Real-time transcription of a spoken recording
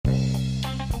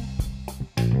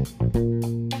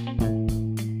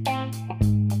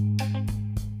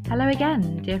Hello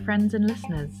again, dear friends and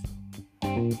listeners.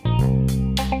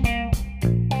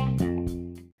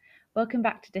 Welcome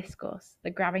back to Discourse,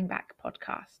 the Grabbing Back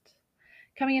podcast.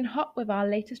 Coming in hot with our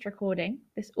latest recording,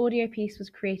 this audio piece was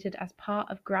created as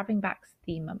part of Grabbing Back's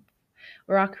theme month,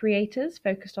 where our creators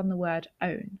focused on the word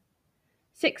own.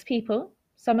 6 people,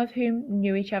 some of whom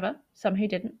knew each other, some who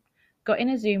didn't, got in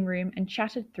a Zoom room and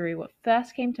chatted through what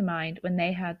first came to mind when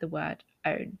they heard the word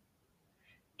own.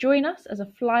 Join us as a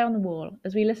fly on the wall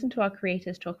as we listen to our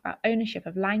creators talk about ownership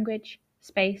of language,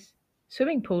 space,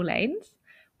 swimming pool lanes,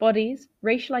 bodies,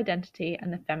 racial identity,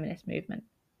 and the feminist movement.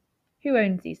 Who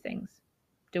owns these things?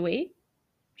 Do we?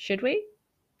 Should we?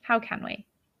 How can we?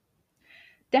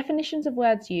 Definitions of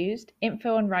words used,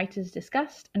 info on writers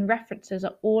discussed, and references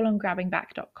are all on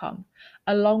grabbingback.com,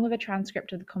 along with a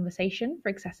transcript of the conversation for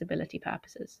accessibility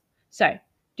purposes. So,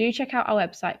 do check out our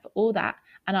website for all that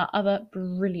and our other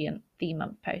brilliant theme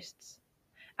month posts.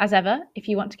 As ever, if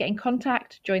you want to get in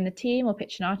contact, join the team, or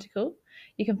pitch an article,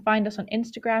 you can find us on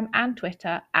Instagram and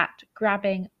Twitter at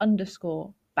grabbing_back,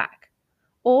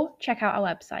 or check out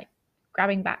our website,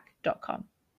 grabbingback.com.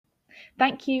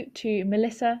 Thank you to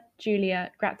Melissa,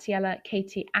 Julia, Graziella,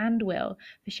 Katie, and Will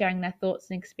for sharing their thoughts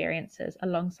and experiences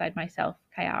alongside myself,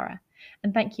 Kayara.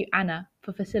 And thank you, Anna,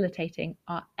 for facilitating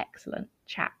our excellent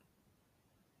chat.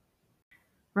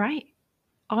 Right,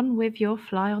 on with your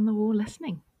fly on the wall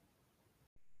listening.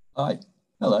 Hi,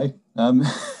 hello.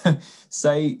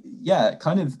 So yeah,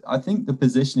 kind of, I think the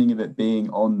positioning of it being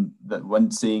on that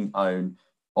when seeing own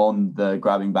on the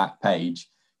Grabbing Back page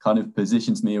kind of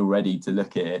positions me already to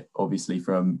look at it, obviously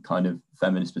from kind of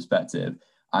feminist perspective.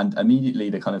 And immediately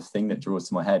the kind of thing that draws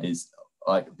to my head is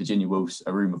like Virginia Woolf's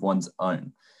A Room of One's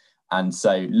Own. And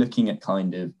so looking at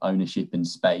kind of ownership in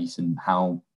space and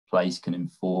how place can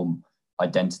inform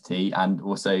identity, and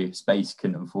also space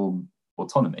can inform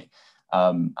autonomy.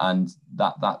 And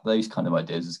that those kind of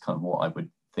ideas is kind of what I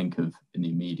would think of in the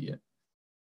immediate.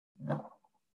 Yeah.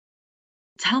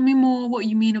 Tell me more what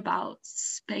you mean about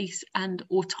space and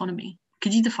autonomy.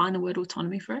 Could you define the word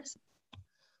autonomy for us?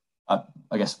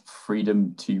 I guess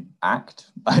freedom to act.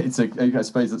 I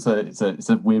suppose it's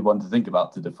a weird one to think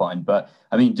about to define, but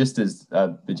I mean, just as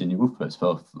Virginia Woolf puts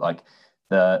forth, like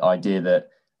the idea that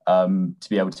to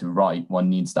be able to write, one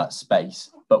needs that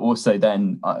space. But also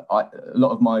then a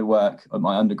lot of my work at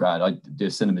my undergrad, I did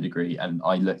a cinema degree, and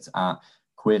I looked at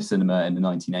queer cinema in the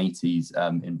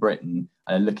 1980s in Britain,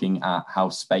 and looking at how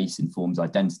space informs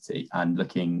identity, and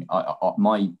looking at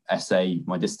my essay,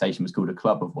 my dissertation was called A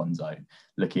Club of One's Own,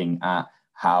 looking at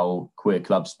how queer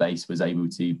club space was able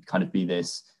to kind of be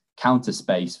this counter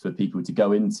space for people to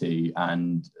go into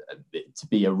and to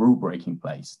be a rule breaking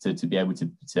place, to be able to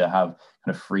have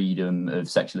kind of freedom of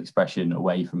sexual expression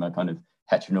away from a kind of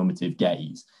heteronormative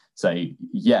gaze. So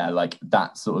yeah, like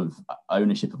that sort of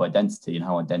ownership of identity and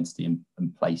how identity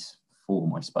and place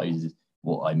form, I suppose, is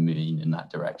what I mean in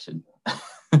that direction.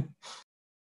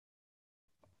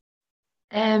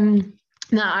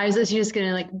 No, I was actually just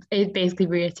gonna basically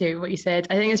reiterate what you said.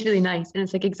 I think it's really nice, and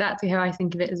it's like exactly how I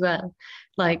think of it as well.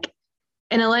 Like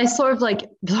in a less sort of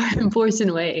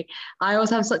important way, I always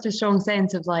have such a strong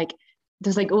sense of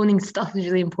there's owning stuff is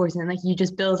really important, and you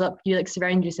just build up, you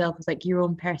surround yourself with your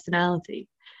own personality.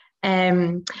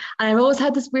 And I've always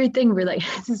had this weird thing where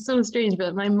this is so strange,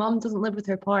 but my mum doesn't live with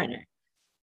her partner,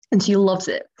 and she loves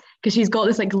it because she's got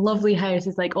this lovely house.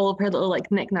 It's all of her little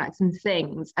knickknacks and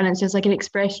things, and it's just an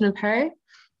expression of her,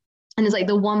 and it's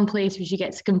the one place where she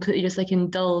gets to completely just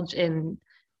indulge in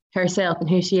herself and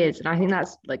who she is, and I think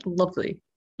that's lovely,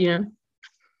 you know.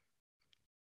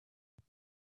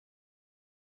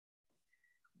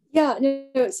 Yeah,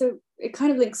 no, so it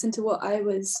kind of links into what I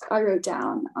wrote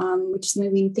down, which is something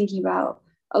I've been thinking about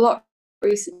a lot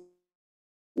recently,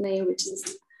 which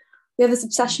is we have this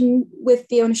obsession with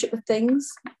the ownership of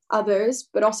things, others,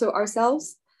 but also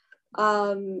ourselves.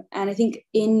 And I think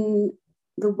in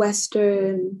the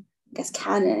Western, I guess,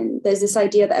 canon, there's this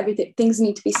idea that things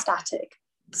need to be static.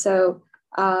 So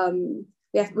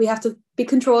we have to be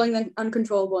controlling the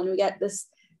uncontrollable, and we get this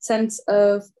sense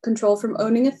of control from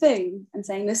owning a thing and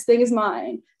saying this thing is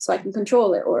mine so I can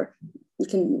control it, or you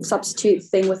can substitute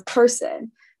thing with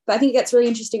person. But I think it gets really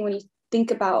interesting when you think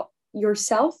about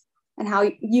yourself and how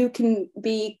you can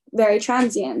be very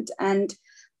transient, and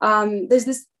there's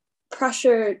this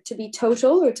pressure to be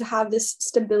total or to have this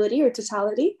stability or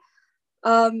totality.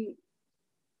 I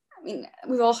mean,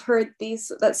 we've all heard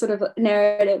that sort of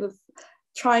narrative of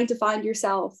trying to find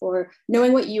yourself or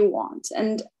knowing what you want,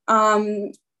 and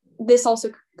this also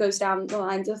goes down the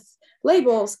lines of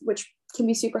labels, which can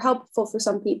be super helpful for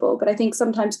some people, but I think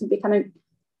sometimes can be kind of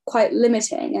quite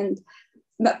limiting, and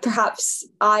perhaps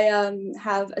I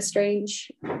have a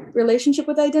strange relationship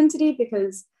with identity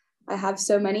because I have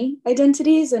so many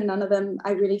identities and none of them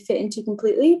I really fit into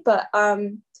completely. But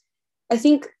I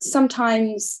think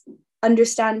sometimes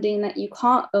understanding that you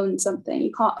can't own something,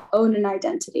 you can't own an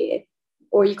identity,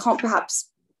 or you can't perhaps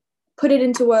put it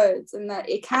into words, and that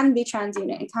it can be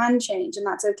transient, it can change, and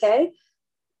that's okay.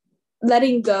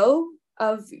 Letting go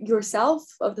of yourself,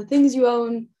 of the things you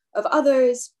own, of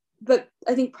others, but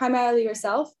I think primarily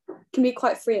yourself, can be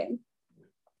quite freeing.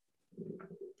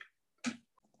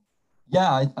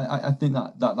 Yeah, I think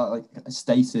that like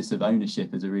stasis of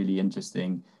ownership is a really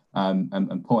interesting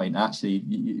and point. Actually,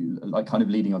 like kind of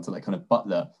leading on to like kind of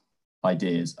Butler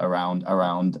ideas around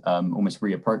almost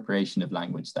reappropriation of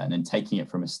language then, and taking it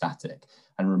from a static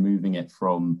and removing it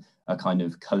from a kind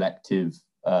of collective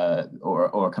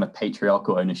or a kind of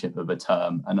patriarchal ownership of a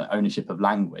term and ownership of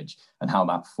language, and how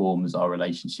that forms our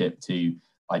relationship to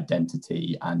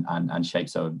identity and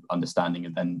shapes our understanding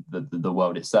of then the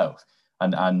world itself.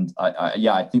 And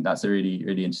I think that's a really,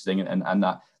 really interesting, and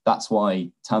that's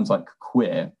why terms like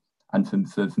queer, and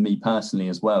for me personally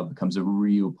as well, becomes a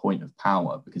real point of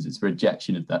power, because it's a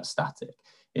rejection of that static.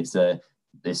 It's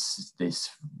this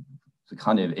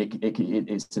kind of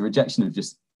it's a rejection of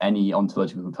just any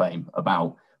ontological claim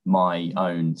about my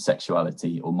own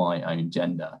sexuality or my own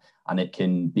gender, and it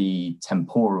can be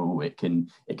temporal, it can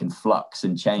flux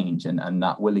and change, and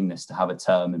that willingness to have a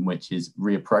term in which is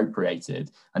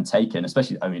reappropriated and taken,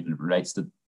 especially, I mean, it relates to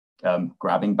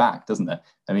grabbing back, doesn't it?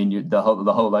 I mean, the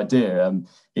whole idea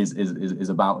is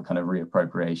about kind of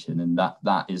reappropriation, and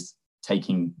that is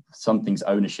taking something's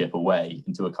ownership away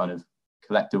into a kind of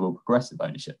collective or progressive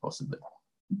ownership, possibly.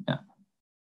 Yeah.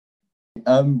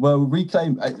 Well,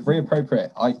 reclaim,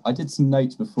 reappropriate. I did some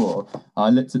notes before. I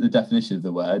looked at the definition of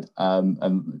the word,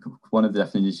 and one of the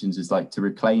definitions is like to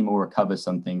reclaim or recover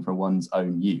something for one's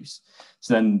own use.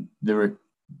 So then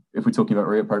if we're talking about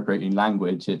reappropriating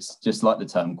language, it's just like the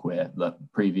term queer that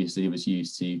previously was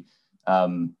used to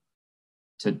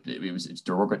it's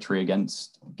derogatory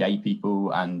against gay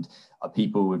people and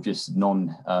people with just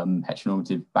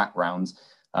non-heteronormative backgrounds.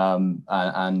 And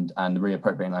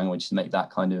reappropriating language to make that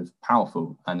kind of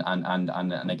powerful and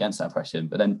against that oppression.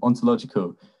 But then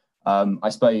ontological, I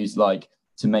suppose, like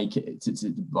to make it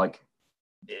to like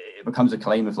it becomes a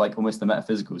claim of like almost the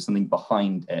metaphysical, something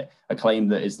behind it, a claim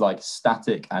that is like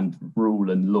static and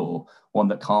rule and law, one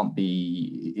that can't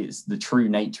be, it's the true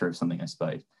nature of something, I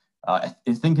suppose. I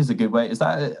think is a good way. Is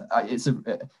that it's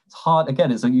hard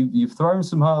again? It's like you've thrown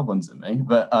some hard ones at me,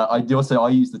 but I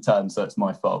use the term, so it's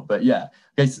my fault. But yeah,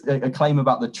 I guess a claim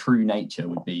about the true nature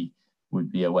would be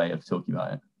a way of talking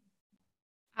about it.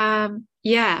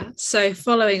 Yeah. So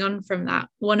following on from that,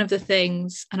 one of the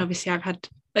things, and obviously I've had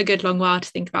a good long while to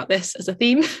think about this as a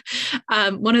theme.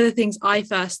 One of the things I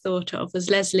first thought of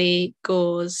was Lesley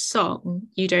Gore's song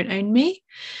 "You Don't Own Me,"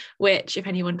 which, if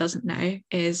anyone doesn't know,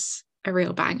 is a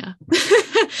real banger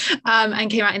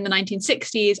and came out in the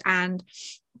 1960s, and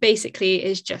basically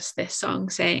is just this song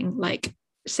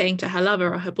saying to her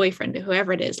lover or her boyfriend or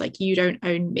whoever it is, like, you don't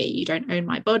own me, you don't own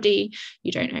my body,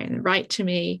 you don't own the right to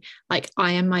me, like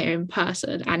I am my own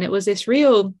person. And it was this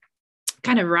real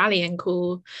kind of rallying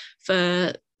call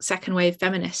for second wave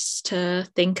feminists to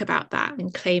think about that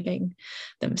and claiming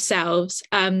themselves.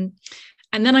 And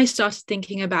then I started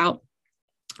thinking about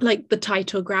like the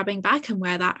title Grabbing Back and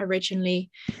where that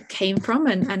originally came from,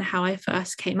 and how I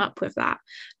first came up with that.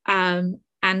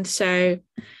 And so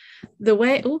the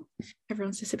way,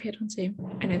 everyone's disappeared on Zoom.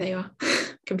 I know they are.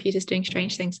 Computers doing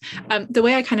strange things. The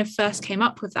way I kind of first came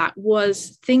up with that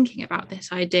was thinking about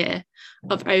this idea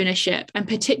of ownership, and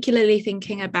particularly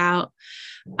thinking about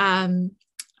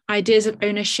ideas of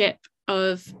ownership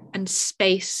of and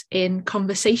space in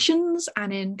conversations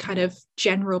and in kind of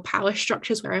general power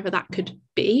structures, wherever that could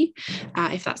be,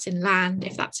 if that's in land,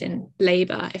 if that's in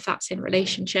labor, if that's in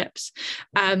relationships,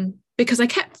 because I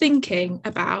kept thinking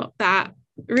about that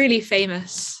really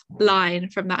famous line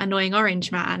from That Annoying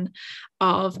Orange Man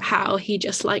of how he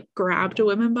just like grabbed a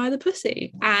woman by the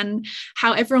pussy, and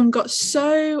how everyone got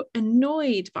so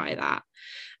annoyed by that.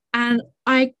 And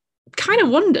I kind of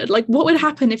wondered, like, what would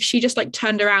happen if she just like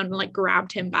turned around and like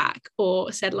grabbed him back,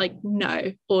 or said like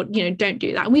no, or don't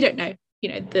do that. And we don't know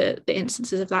the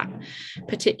instances of that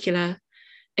particular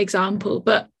example,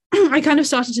 but I kind of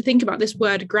started to think about this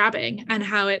word grabbing and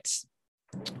how it's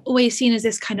always seen as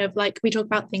this kind of, like, we talk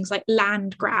about things like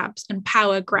land grabs and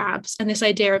power grabs, and this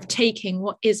idea of taking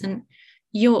what isn't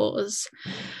yours.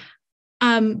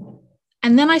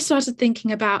 And then I started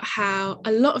thinking about how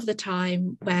a lot of the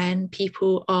time when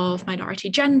people of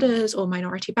minority genders or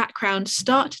minority backgrounds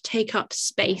start to take up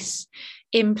space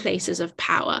in places of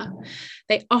power,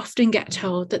 they often get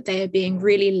told that they are being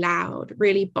really loud,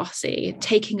 really bossy,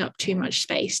 taking up too much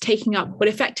space, taking up what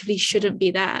effectively shouldn't be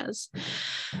theirs.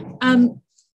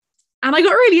 And I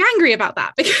got really angry about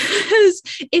that, because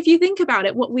if you think about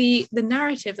it, the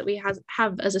narrative that we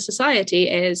have as a society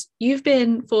is you've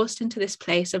been forced into this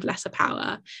place of lesser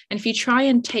power. And if you try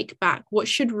and take back what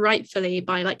should rightfully,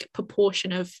 by like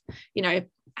proportion of, you know,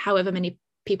 however many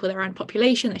people there are in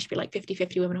population, there should be like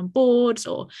 50-50 women on boards,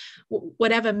 or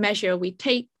whatever measure we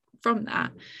take from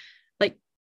that, like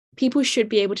people should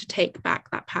be able to take back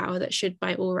that power that should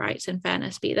by all rights and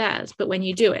fairness be theirs. But when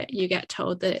you do it, you get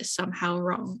told that it's somehow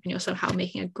wrong and you're somehow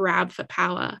making a grab for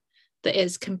power that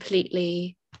is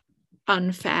completely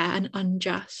unfair and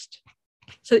unjust.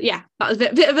 So yeah, that was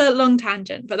a bit of a long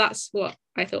tangent, but that's what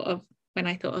I thought of when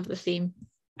I thought of the theme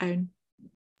Own.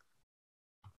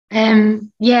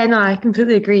 Yeah, no, I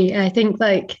completely agree. And I think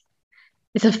like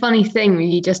it's a funny thing when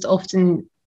you just often,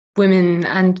 women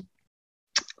and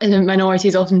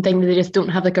minorities often think that they just don't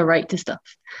have like a right to stuff.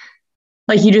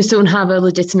 Like you just don't have a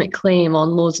legitimate claim on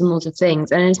loads and loads of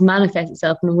things, and it just manifests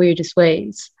itself in the weirdest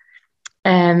ways.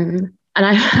 And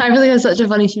I really have such a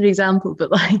funny stupid example,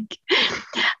 but like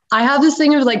I have this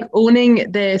thing of like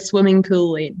owning the swimming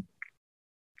pool lane.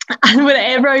 And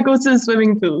whenever I go to the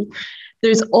swimming pool,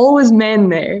 there's always men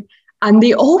there. And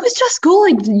they always just go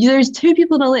like, there's two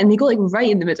people in a lane and they go like right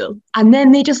in the middle. And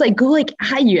then they just like go like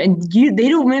at you, and they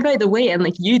don't move out of the way, and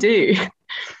like you do.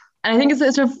 And I think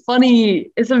it's a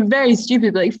funny, it's a very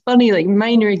stupid, but like funny, like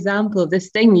minor example of this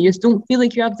thing. You just don't feel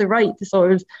like you have the right to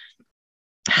sort of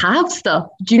have stuff.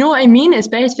 Do you know what I mean?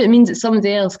 Especially if it means that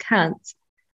somebody else can't.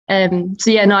 So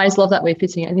yeah, no, I just love that way of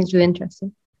putting it. I think it's really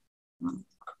interesting.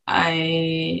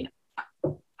 I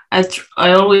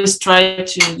always try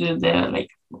to do the like.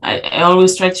 I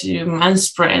always try to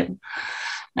manspread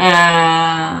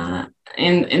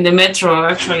in the metro,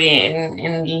 actually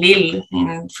in Lille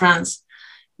in France,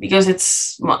 because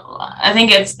I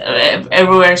think it's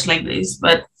everywhere it's like this,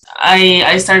 but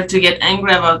I started to get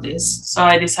angry about this, so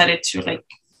I decided to like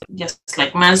just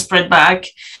like manspread back,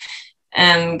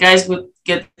 and guys would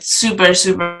get super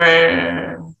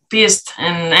pissed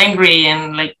and angry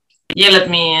and like yell at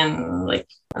me and like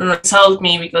insult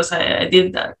me because I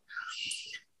did that.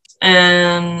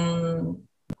 And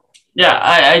yeah,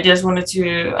 I just wanted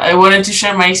to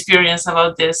share my experience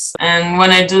about this. And when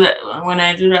I do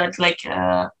that like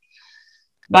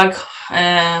back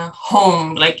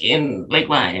home, like in like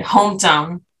my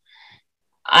hometown,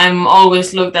 I'm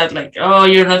always looked at like, oh,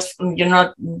 you're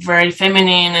not very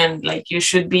feminine, and like you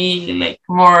should be like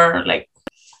more like,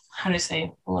 how do you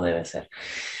say, what did I say?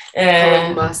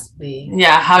 How it must be,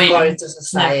 according to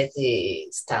society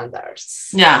standards.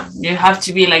 Yeah, you have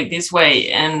to be like this way,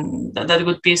 and that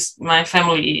would piss my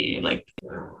family, like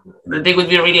they would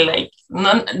be really like,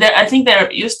 I think they're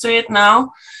used to it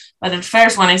now, but at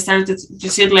first when I started to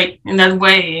see it like in that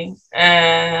way,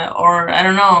 or I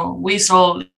don't know,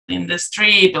 whistle in the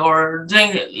street or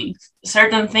doing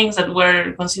certain things that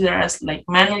were considered as like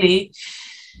manly,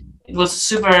 it was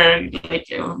super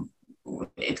like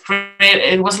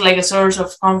it was like a source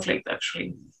of conflict,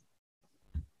 actually.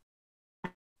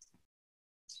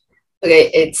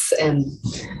 Okay, it's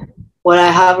what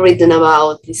I have written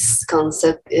about this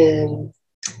concept. I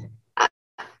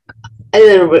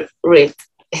didn't read,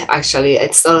 actually.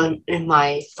 It's not in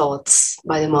my thoughts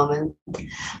by the moment,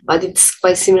 but it's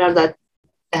quite similar that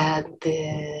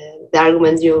the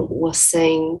argument you was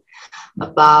saying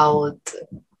about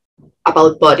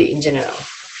body in general.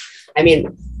 I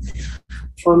mean,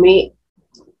 for me,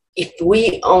 if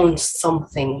we own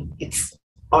something, it's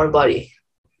our body.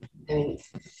 I mean,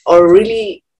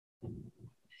 we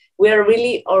are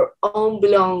really our own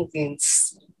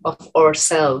belongings of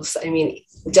ourselves. I mean,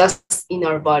 just in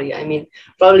our body. I mean,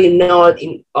 probably not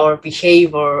in our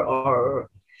behavior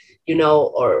or,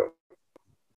 or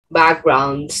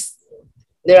backgrounds.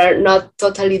 They are not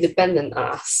totally dependent on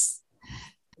us.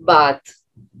 But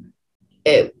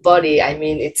a body, I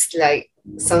mean, it's like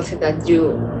something that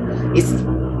it's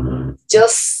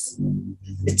just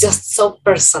so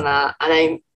personal,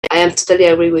 and I am totally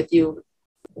agree with you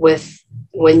with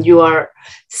when you are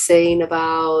saying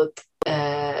about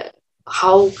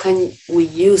how can we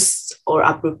use or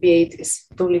appropriate this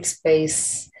public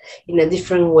space in a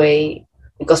different way,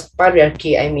 because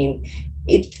patriarchy, I mean,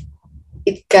 it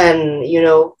can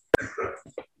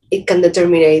it can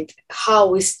determine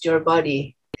how is your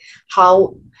body,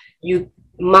 how you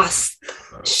must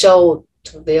show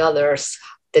to the others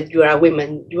that you are a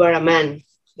woman, you are a man,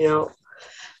 you know,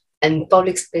 and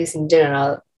public space in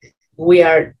general, we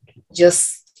are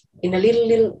just in a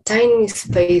little tiny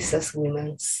space as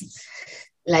women.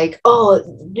 Like, oh,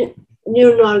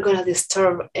 you're not gonna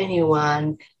disturb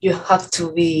anyone. You have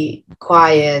to be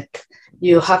quiet.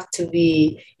 You have to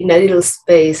be in a little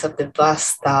space of the bus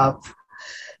stop,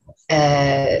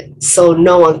 so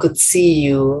no one could see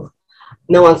you.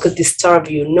 No one could disturb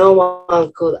you. No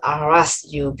one could harass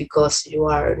you because you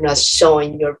are not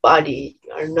showing your body.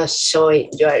 You are not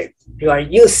showing. You are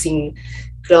using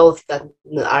clothes that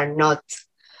are not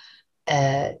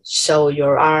show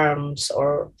your arms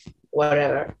or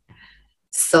whatever.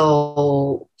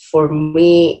 So for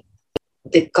me,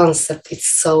 the concept is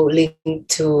so linked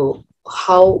to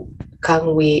how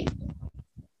can we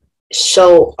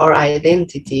show our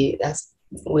identity, as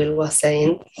Will was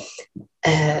saying,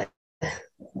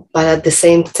 but at the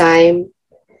same time,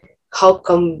 how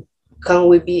can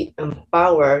we be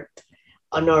empowered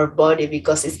on our body,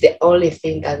 because it's the only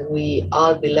thing that we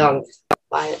all belong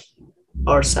by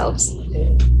ourselves.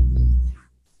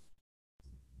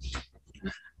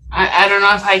 I don't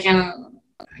know if I can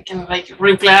like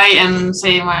reply and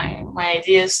say my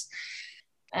ideas.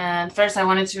 And first, I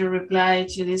wanted to reply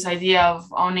to this idea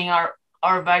of owning our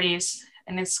bodies,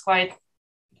 and it's quite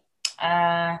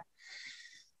how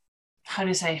do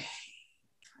you say?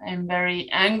 I'm very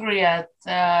angry at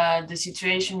the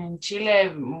situation in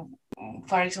Chile.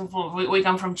 For example, we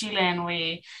come from Chile, and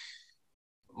we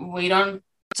don't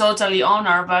totally own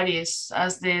our bodies,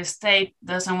 as the state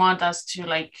doesn't want us to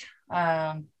like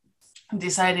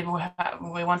decide if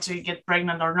we want to get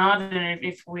pregnant or not, and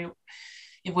if we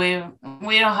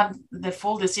don't have the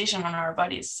full decision on our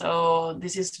bodies. So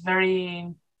this is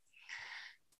very,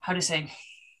 how do you say?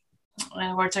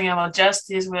 We're talking about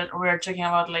justice. We're talking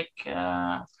about like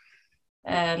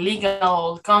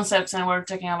legal concepts, and we're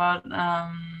talking about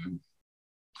how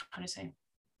do you say?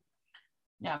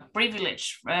 Yeah,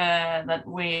 privilege that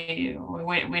we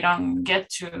don't get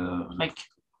to like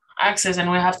access,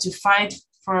 and we have to fight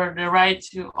for the right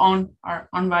to own our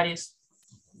own bodies.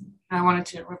 I wanted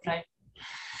to reply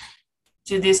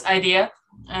to this idea.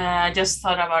 I just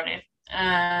thought about it,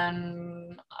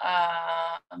 and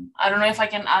I don't know if I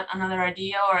can add another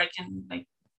idea, or I can, like,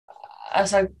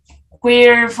 as a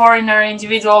queer foreigner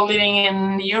individual living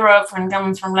in Europe and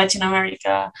coming from Latin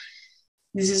America,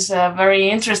 this is a very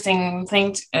interesting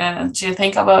thing to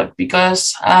think about,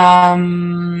 because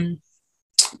when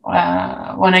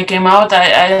I came out,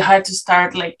 I had to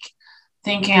start like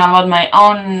thinking about my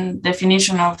own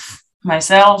definition of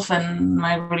myself and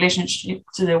my relationship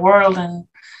to the world, and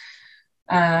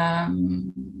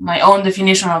my own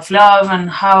definition of love, and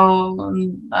how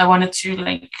I wanted to,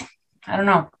 like, I don't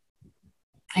know,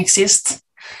 exist.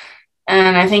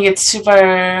 And I think it's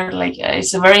super, like,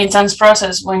 it's a very intense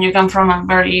process when you come from a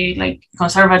very like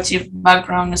conservative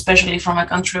background, especially from a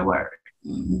country where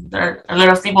there are a lot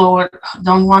of people who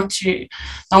don't want you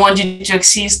to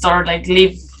exist or like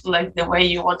live like the way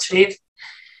you want to live.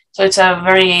 So it's a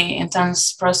very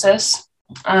intense process.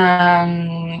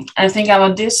 I think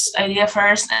about this idea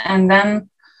first, and then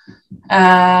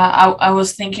I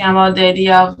was thinking about the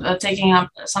idea of taking up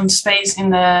some space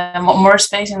in more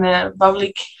space in the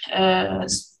public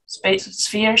space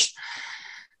spheres.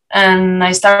 And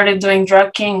I started doing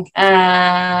drag king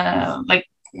like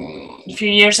a few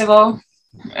years ago,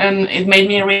 and it made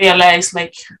me realize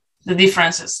like the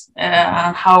differences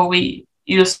and how we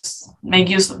make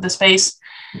use of the space.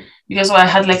 Because I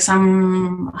had like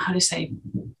some, how do you say,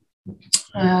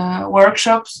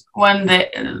 workshops when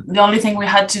the only thing we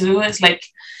had to do is like,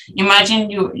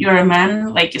 imagine you're a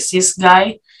man, like a cis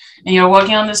guy, and you're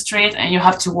walking on the street, and you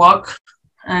have to walk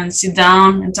and sit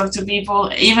down and talk to people,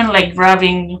 even like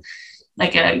grabbing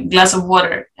like a glass of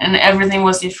water, and everything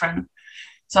was different.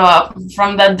 So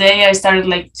from that day, I started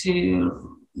like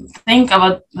to think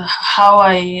about how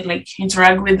I like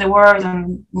interact with the world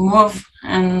and move,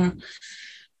 and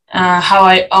how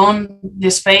I own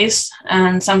the space.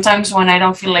 And sometimes when I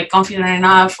don't feel like confident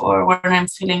enough, or when I'm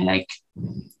feeling like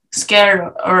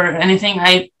scared or anything,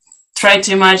 I try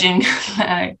to imagine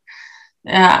like,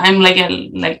 I'm like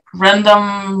a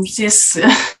random cis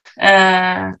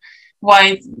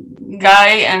white guy,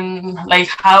 and like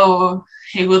how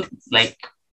he would like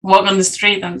walk on the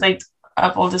street and take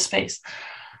up all the space.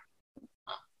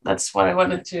 That's what I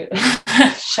wanted to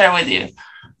share with you.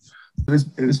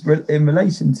 It was in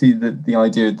relation to the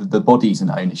idea that the body's an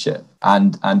ownership,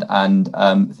 and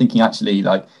thinking actually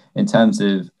like in terms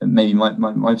of maybe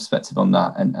my perspective on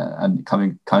that, and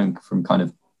coming from kind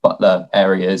of butler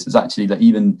areas, is actually that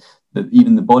even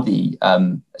the body,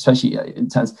 especially in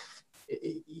terms,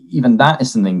 even that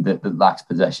is something that lacks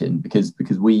possession, because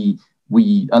we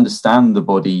understand the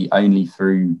body only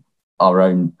through our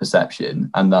own perception,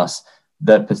 and thus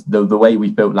the way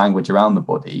we've built language around the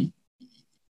body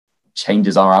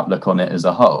changes our outlook on it as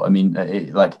a whole. I mean,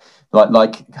 like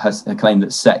has a claim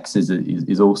that sex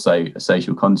is also a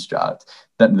social construct,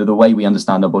 that the way we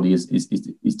understand our body is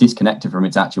disconnected from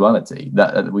its actuality,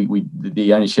 that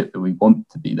the ownership that we want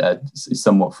to be there is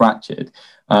somewhat fractured,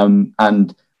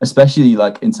 and especially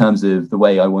like in terms of the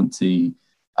way I want to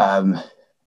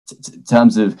in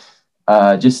terms of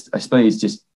just, I suppose,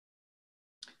 just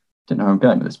don't know where I'm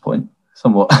going at this point,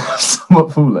 somewhat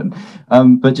fallen,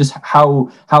 but just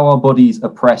how our bodies are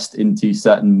pressed into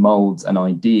certain molds and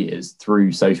ideas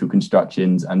through social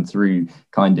constructions and through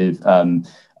kind of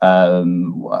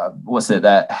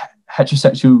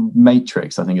heterosexual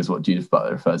matrix, I think is what Judith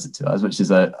Butler refers it to as, which is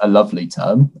a lovely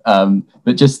term,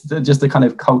 but just the kind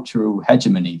of cultural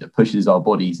hegemony that pushes our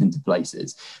bodies into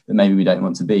places that maybe we don't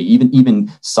want to be,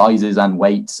 even sizes and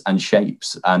weights and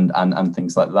shapes and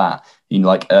things like that. You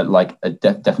know,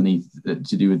 definitely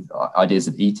to do with ideas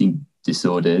of eating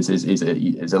disorders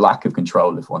is a lack of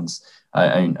control of one's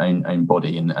own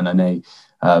body, and I know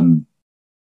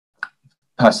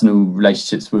personal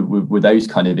relationships with those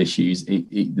kind of issues,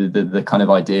 the kind of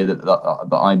idea that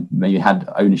I maybe had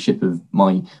ownership of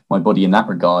my body in that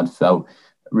regard felt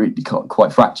really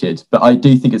quite fractured. But I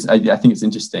do think I think it's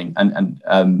interesting,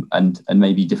 and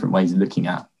maybe different ways of looking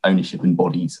at ownership in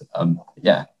bodies.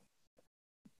 Yeah.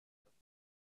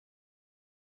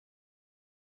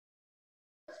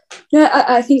 Yeah,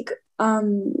 I think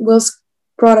Will's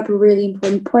brought up a really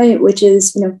important point, which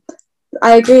is,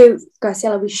 I agree with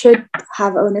Graciela, we should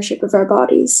have ownership of our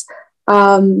bodies.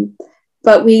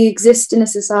 But we exist in a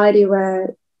society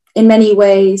where, in many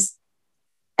ways,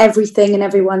 everything and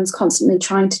everyone's constantly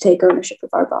trying to take ownership of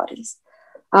our bodies.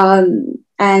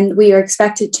 And we are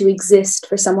expected to exist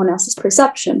for someone else's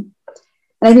perception.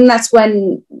 And I think that's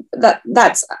when,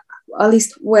 that's at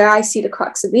least where I see the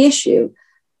crux of the issue.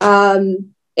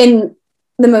 In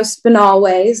the most banal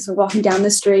ways, walking down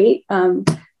the street,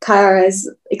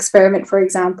 Kyra's experiment, for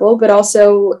example, but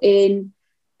also in,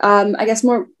 I guess,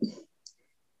 more,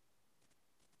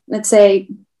 let's say,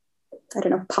 I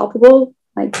don't know, palpable,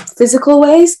 like physical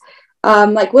ways,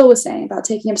 like Will was saying about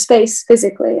taking up space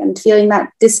physically and feeling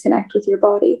that disconnect with your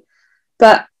body.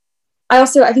 But I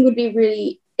think it would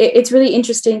be it's really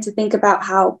interesting to think about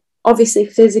how, obviously,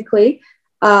 physically,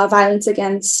 violence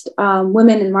against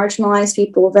women and marginalized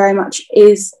people very much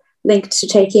is linked to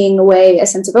taking away a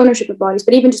sense of ownership of bodies,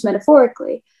 but even just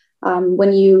metaphorically,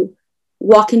 when you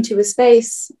walk into a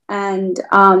space and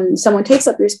someone takes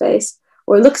up your space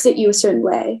or looks at you a certain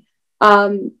way,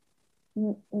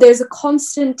 there's a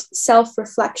constant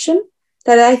self-reflection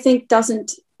that I think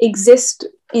doesn't exist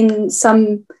in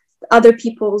some other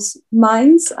people's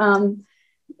minds,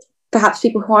 perhaps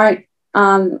people who aren't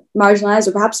marginalized,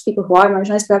 or perhaps people who are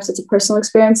marginalized, perhaps it's a personal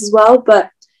experience as well,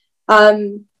 but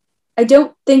I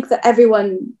don't think that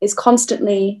everyone is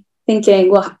constantly thinking,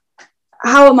 well,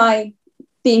 how am I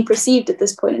being perceived at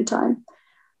this point in time?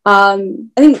 I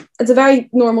think it's a very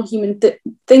normal human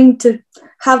thing to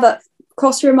have that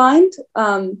cross your mind.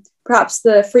 Perhaps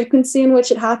the frequency in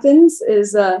which it happens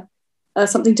is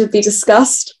something to be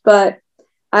discussed, but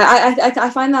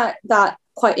I find that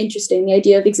quite interesting, the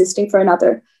idea of existing for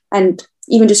another, and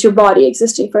even just your body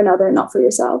existing for another and not for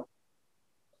yourself.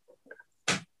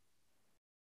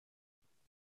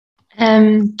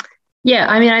 Yeah,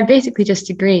 I mean, I basically just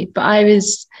agree, but I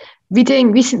was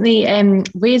reading recently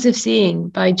Ways of Seeing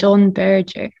by John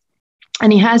Berger,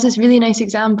 and he has this really nice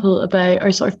example about,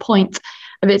 or sort of point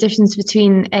about the difference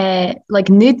between like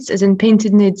nudes, as in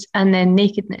painted nudes, and then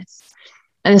nakedness.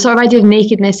 And the sort of idea of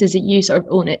nakedness is that you sort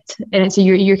of own it, and it's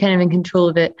you're kind of in control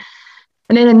of it.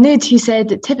 And then a nude, he said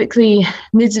that typically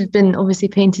nudes have been obviously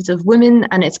painted of women,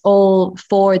 and it's all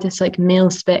for this like male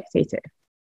spectator.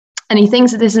 And he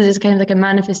thinks that this is kind of like a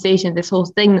manifestation of this whole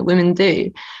thing that women do,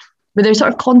 but they're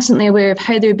sort of constantly aware of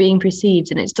how they're being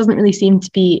perceived, and it doesn't really seem to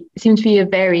be a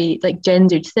very like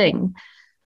gendered thing,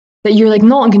 that you're like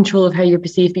not in control of how you're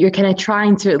perceived, but you're kind of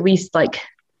trying to at least like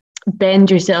bend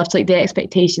yourself to like the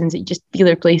expectations that you just feel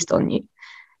are placed on you.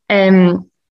 And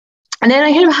then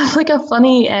I kind of have like a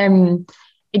funny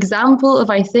example of,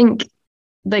 I think,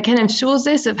 that kind of shows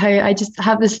this, of how I just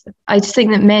think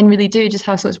that men really do just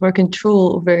have so much more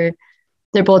control over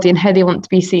their body and how they want to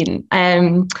be seen.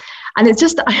 And it's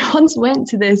just that I once went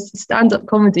to this stand-up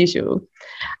comedy show,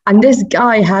 and this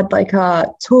guy had like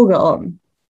a toga on,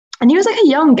 and he was like a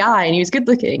young guy, and he was good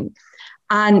looking.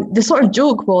 And the sort of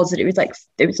joke was that it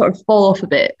would sort of fall off a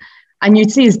bit. and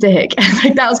you'd see his dick. And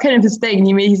like that was kind of his thing.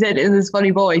 And he said it in this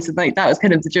funny voice, and like that was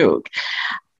kind of the joke.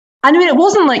 And I mean, it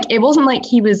wasn't like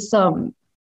he was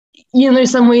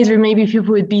there's some ways where maybe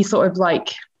people would be sort of like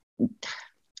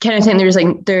kind of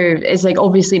saying there is like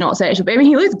obviously not sexual, but I mean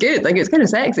he looked good, like it's kind of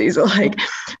sexy, so like,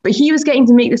 but he was getting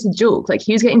to make this a joke, like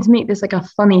he was getting to make this like a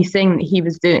funny thing that he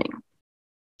was doing,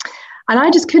 and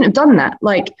I just couldn't have done that.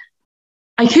 Like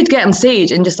I could get on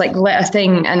stage and just like let a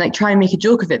thing and like try and make a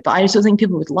joke of it, but I just don't think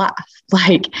people would laugh.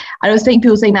 Like I don't think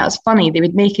people saying that was funny, they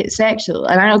would make it sexual,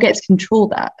 and I don't get to control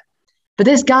that. But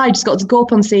this guy just got to go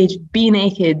up on stage, be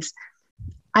naked,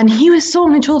 and he was so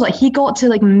in control that he got to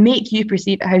like make you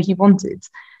perceive it how he wanted.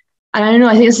 And I don't know,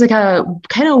 I think it's like a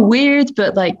kind of weird,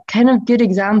 but like kind of good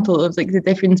example of like the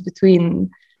difference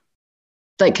between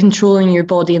like controlling your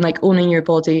body and like owning your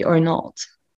body or not.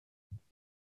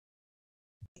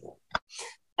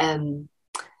 I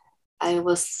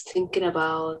was thinking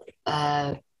about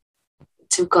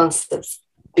two concepts,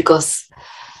 because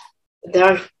there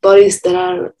are bodies that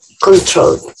are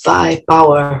controlled by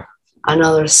power and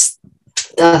others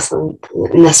doesn't,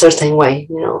 in a certain way,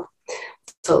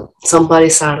 So some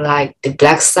bodies are like the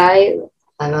black side,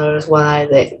 and others one are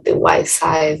the white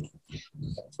side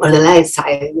or the light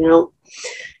side,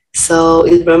 So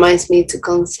it reminds me to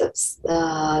concepts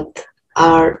that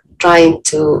are trying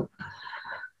to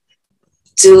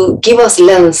give us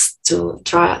lens to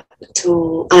try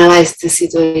to analyze the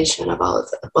situation about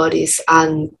bodies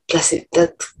and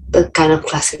that kind of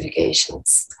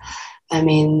classifications. I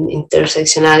mean,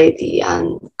 intersectionality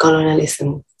and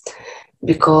colonialism.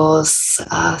 Because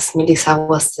as Melissa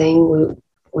was saying,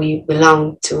 we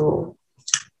belong to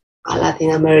a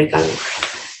Latin American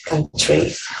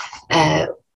country that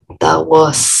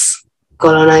was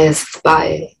colonized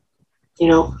by,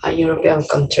 a European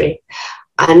country.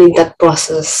 And in that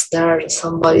process, there are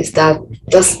some bodies that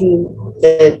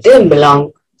didn't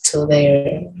belong to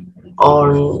their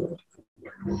own,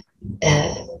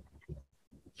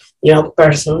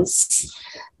 persons,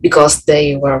 because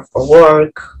they were for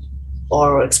work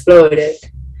or exploited.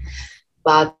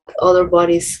 But other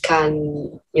bodies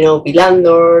can, be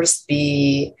landlords,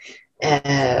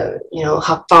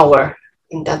 have power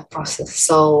in that process.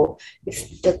 So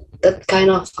if that kind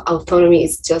of autonomy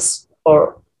is just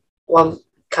for one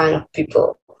kind of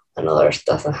people, and others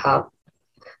doesn't have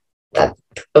that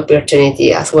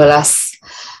opportunity, as well as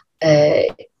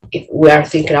if we are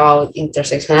thinking about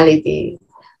intersectionality,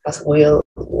 as Will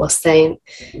was saying,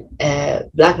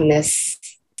 blackness,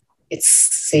 it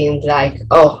seems like,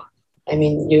 you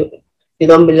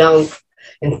don't belong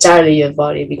entirely your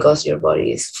body, because your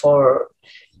body is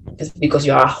because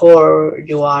you are a whore,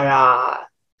 you are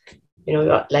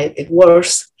you're like the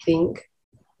worst thing.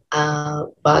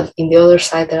 But in the other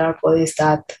side, there are bodies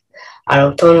that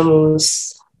are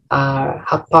autonomous,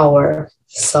 have power.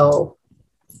 So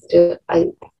I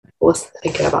was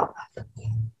thinking about that.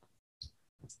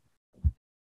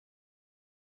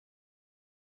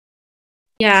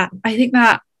 Yeah, I think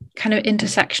that kind of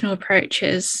intersectional approach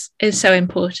is so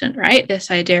important, right? This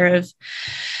idea of,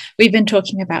 we've been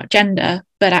talking about gender,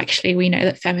 but actually we know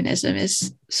that feminism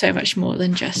is so much more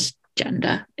than just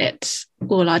gender. It's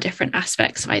all our different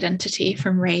aspects of identity,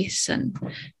 from race and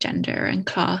gender and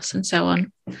class and so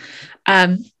on.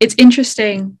 It's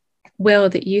interesting, Will,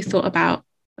 that you thought about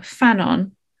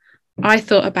Fanon. I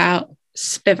thought about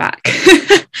Spivak.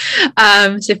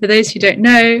 So for those who don't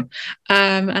know,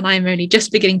 and I'm only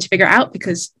just beginning to figure out,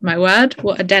 because my word,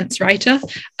 what a dense writer,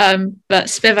 but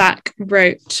Spivak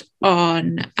wrote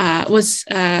on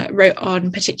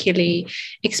particularly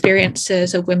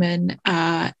experiences of women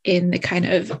in the kind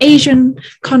of Asian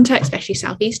context, especially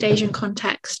Southeast Asian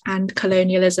context, and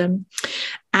colonialism.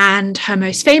 And her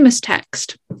most famous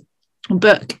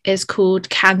book is called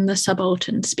Can the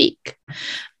Subaltern Speak?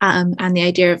 And the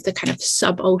idea of the kind of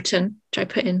subaltern, which I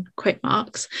put in quote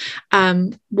marks,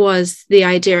 was the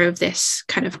idea of this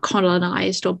kind of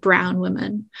colonized or brown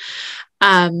woman.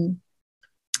 And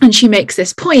she makes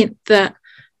this point that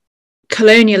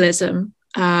colonialism,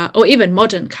 or even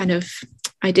modern kind of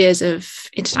ideas of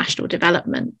international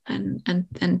development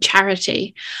and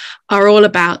charity, are all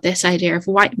about this idea of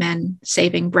white men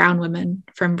saving brown women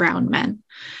from brown men.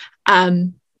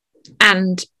 And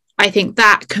I think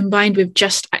that, combined with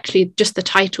just the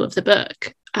title of the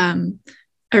book, are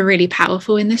really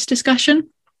powerful in this discussion.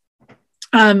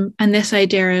 And this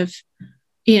idea of,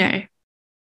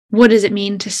 what does it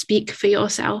mean to speak for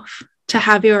yourself, to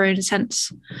have your own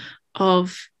sense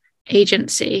of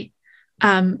agency?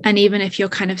 And even if you're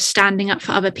kind of standing up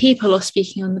for other people or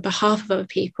speaking on the behalf of other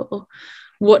people,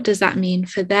 what does that mean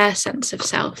for their sense of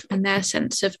self and their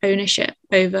sense of ownership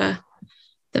over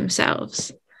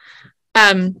themselves?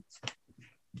 I've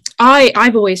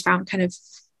always found kind of,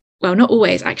 well, not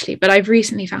always actually, but I've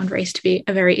recently found race to be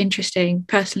a very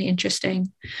personally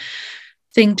interesting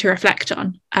thing to reflect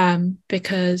on,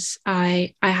 because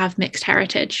I have mixed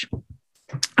heritage,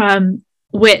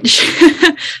 which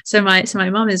so my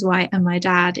mom is white and my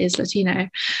dad is Latino,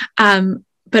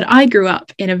 but I grew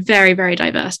up in a very, very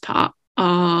diverse part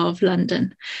of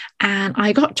London, and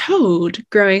I got told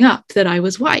growing up that I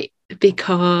was white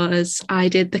because I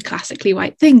did the classically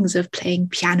white things of playing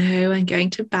piano and going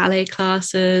to ballet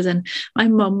classes, and my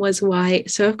mum was white,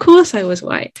 so of course I was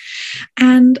white.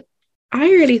 And I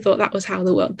really thought that was how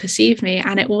the world perceived me.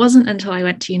 And it wasn't until I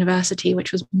went to university,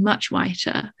 which was much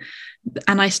whiter,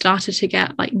 and I started to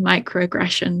get like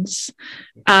microaggressions,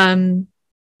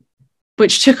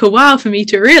 which took a while for me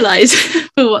to realize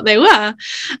for what they were,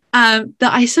 that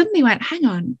I suddenly went, hang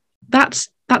on, that's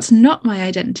not my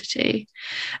identity.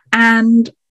 And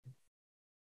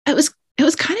it was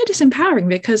kind of disempowering,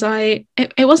 because it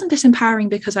wasn't disempowering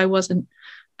because I wasn't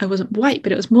white,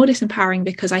 but it was more disempowering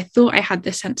because I thought I had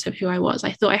this sense of who I was.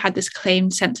 I thought I had this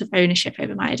claimed sense of ownership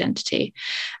over my identity,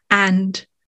 and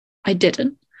I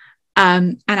didn't.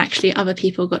 And actually other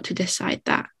people got to decide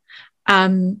that.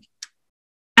 And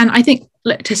I think,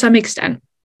 look, to some extent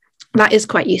that is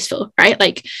quite useful, right?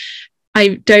 Like,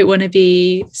 I don't want to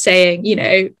be saying, you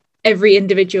know, every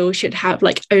individual should have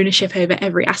like ownership over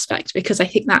every aspect, because I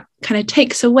think that kind of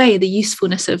takes away the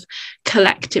usefulness of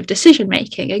collective decision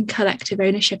making and collective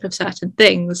ownership of certain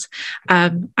things.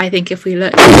 I think if we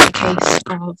look at the case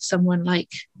of someone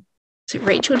like, is it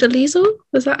Rachel Dolezal?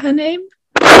 Was that her name?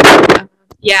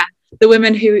 Yeah, the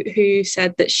woman who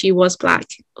said that she was black,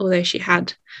 although she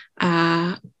had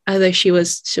although she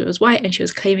was white, and she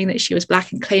was claiming that she was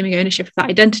black and claiming ownership of that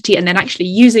identity, and then actually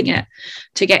using it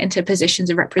to get into positions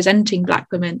of representing black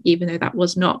women, even though that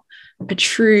was not a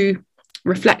true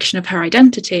reflection of her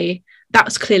identity. That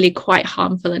was clearly quite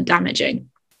harmful and damaging.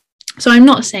 So I'm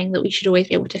not saying that we should always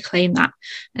be able to claim that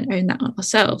and own that on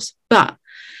ourselves, but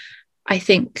I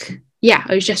think, yeah,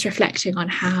 I was just reflecting on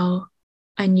how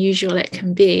unusual it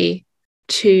can be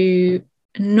to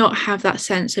not have that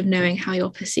sense of knowing how you're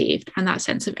perceived and that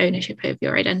sense of ownership over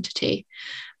your identity,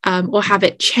 or have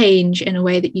it change in a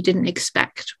way that you didn't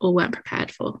expect or weren't prepared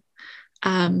for.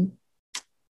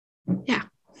 Yeah.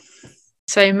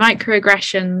 So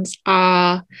microaggressions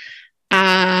are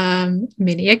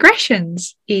mini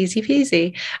aggressions, easy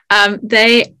peasy.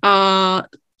 They are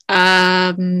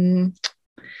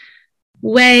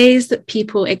ways that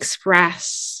people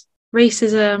express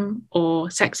racism or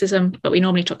sexism, but we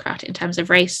normally talk about it in terms of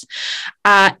race,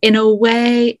 in a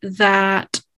way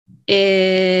that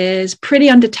is pretty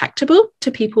undetectable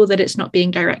to people that it's not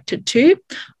being directed to,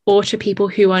 or to people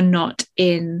who are not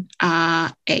in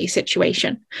a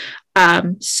situation.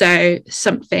 So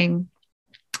something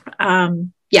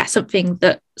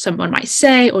that someone might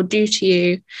say or do to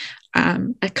you.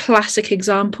 A classic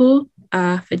example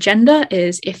for gender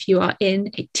is if you are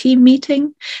in a team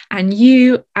meeting and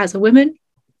you, as a woman,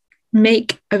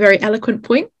 make a very eloquent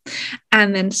point,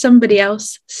 and then somebody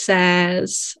else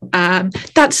says,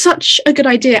 that's such a good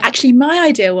idea, actually my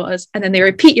idea was, and then they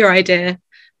repeat your idea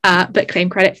but claim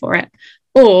credit for it.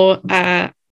 Or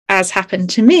as happened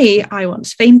to me, I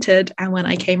once fainted, and when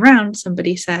I came round,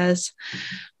 somebody says,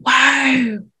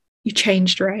 wow, you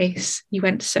changed race, you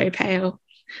went so pale.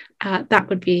 That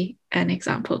would be an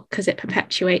example, because it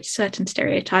perpetuates certain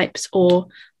stereotypes or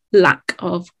lack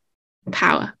of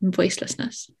power and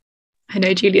voicelessness. I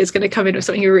know Julia's going to come in with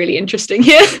something really interesting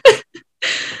here,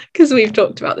 because we've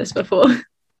talked about this before.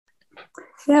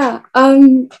 Yeah.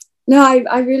 No,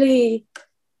 I really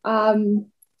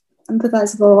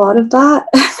empathize with a lot of that.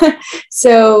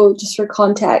 So just for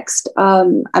context,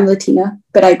 I'm Latina,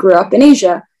 but I grew up in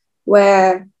Asia,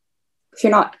 where if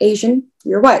you're not Asian,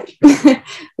 you're white,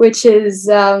 which is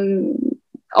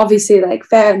obviously like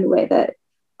fair in the way that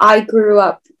I grew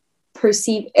up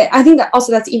perceived. I think that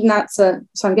also so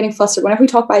I'm getting flustered whenever we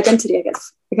talk about identity.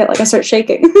 I start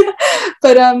shaking.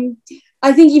 But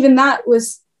I think even that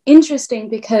was interesting,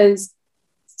 because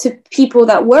to people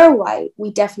that were white,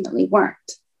 we definitely weren't.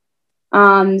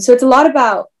 So it's a lot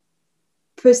about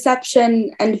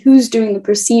perception and who's doing the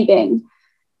perceiving.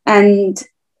 And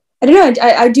I don't know,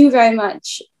 I do very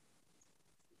much.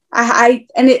 I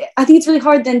think it's really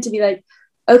hard then to be like,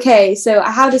 okay, so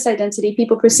I have this identity,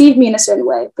 people perceive me in a certain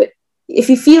way, but if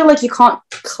you feel like you can't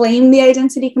claim the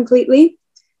identity completely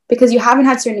because you haven't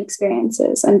had certain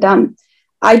experiences, and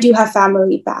I do have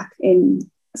family back in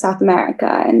South America,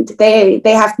 and they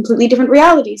have completely different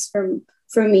realities from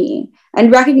me,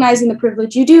 and recognizing the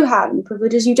privilege you do have and the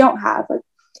privileges you don't have,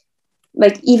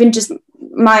 like even just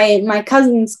my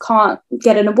cousins can't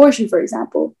get an abortion, for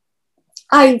example.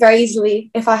 I very easily,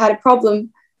 if I had a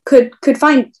problem, could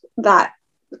find that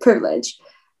privilege.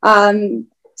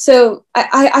 So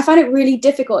I find it really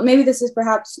difficult. Maybe this is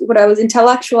perhaps what I was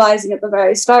intellectualizing at the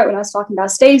very start when I was talking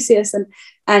about stasis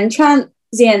and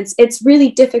transience. It's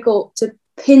really difficult to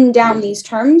pin down these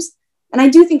terms. And I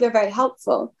do think they're very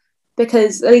helpful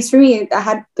because, at least for me, I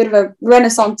had a bit of a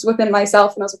renaissance within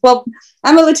myself. And I was like, well,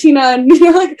 I'm a Latina and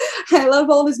like, I love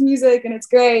all this music and it's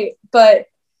great. But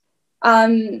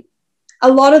a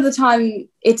lot of the time,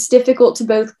 it's difficult to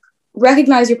both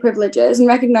recognize your privileges and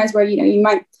recognize where, you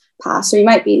might pass, or you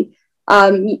might be,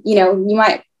 you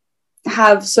might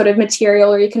have sort of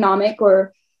material or economic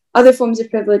or other forms of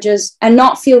privileges, and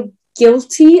not feel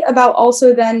guilty about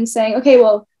also then saying, okay,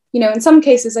 well, in some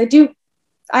cases I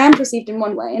am perceived in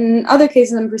one way, and in other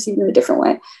cases I'm perceived in a different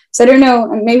way. So I don't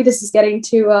know, and maybe this is getting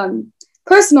too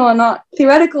personal and not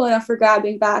theoretical enough for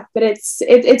grabbing back, but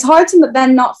it's hard to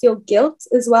then not feel guilt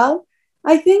as well,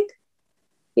 I think.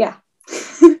 Yeah.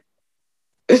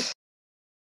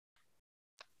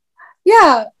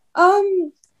 Yeah,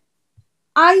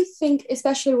 I think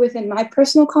especially within my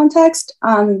personal context,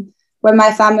 where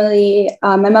my family,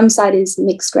 my mom's side is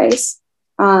mixed race,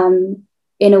 in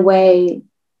a way,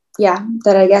 yeah,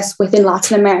 that I guess within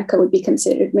Latin America would be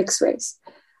considered mixed race.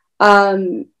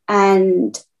 And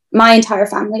my entire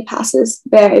family passes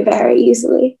very, very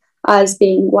easily as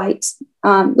being white.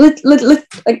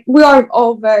 Like we are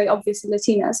all very obviously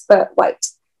Latinas, but white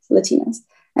Latinas.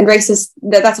 And race is,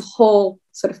 that's a whole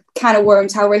sort of can of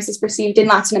worms, how race is perceived in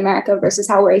Latin America versus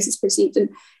how race is perceived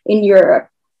in Europe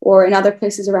or in other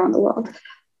places around the world.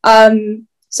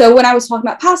 So when I was talking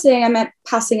about passing, I meant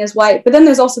passing as white, but then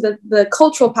there's also the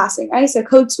cultural passing, right? So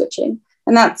code switching,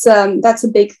 and that's a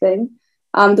big thing.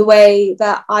 The way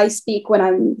that I speak when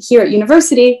I'm here at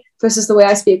university versus the way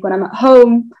I speak when I'm at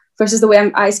home versus the way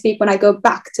I speak when I go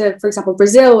back to, for example,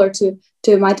 Brazil or to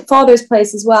my father's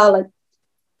place as well, like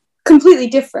completely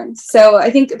different. So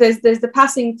I think there's the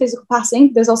passing, physical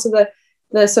passing. There's also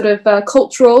the sort of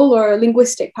cultural or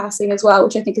linguistic passing as well,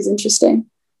 which I think is interesting.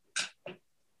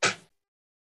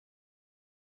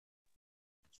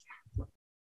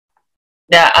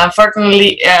 Yeah,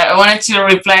 unfortunately, I wanted to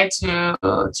reply to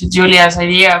Julia's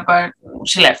idea, but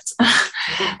she left.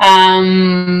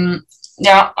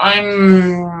 Yeah,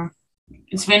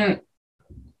 it's been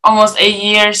almost 8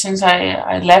 years since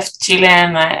I left Chile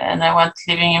and I went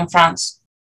living in France.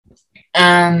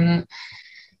 And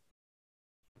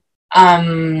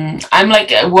I'm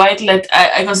like a white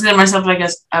I consider myself like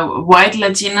a white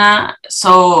Latina.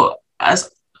 So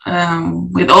as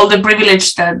with all the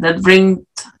privilege that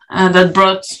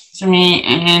brought to me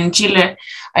in Chile,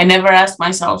 I never asked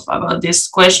myself about these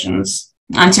questions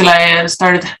until I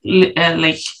started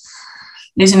like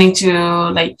listening to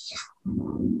like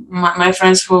my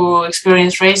friends who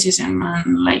experience racism,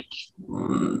 and like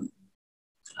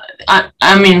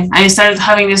I mean I started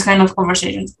having this kind of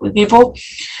conversations with people.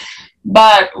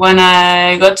 But when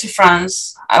I got to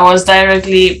France, I was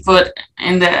directly put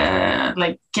in the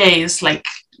like case, like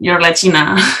you're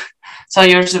Latina. So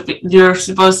you're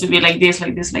supposed to be like this,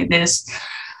 like this, like this,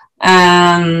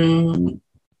 and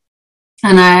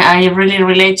I really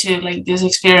relate to like this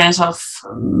experience of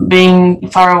being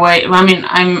far away. I mean,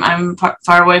 I'm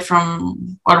far away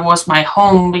from what was my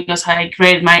home because I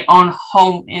created my own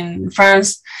home in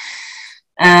France,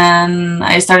 and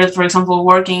I started, for example,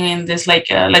 working in this like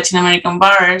Latin American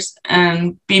bars,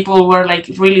 and people were like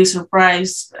really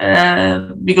surprised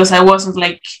because I wasn't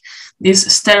like this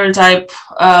stereotype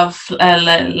of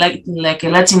like a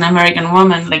Latin American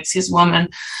woman, like cis woman,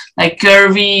 like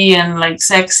curvy and like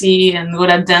sexy and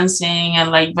good at dancing and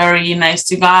like very nice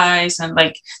to guys. And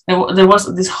like there was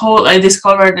this whole, I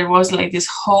discovered there was like this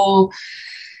whole,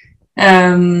 how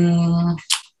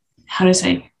do you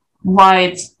say,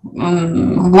 wide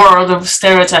world of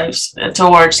stereotypes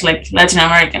towards like Latin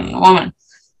American women.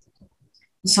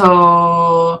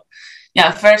 So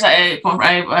yeah, first I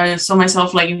saw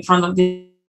myself like in front of this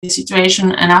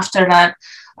situation, and after that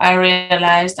I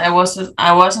realized I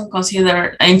wasn't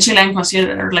considered in Chile. I'm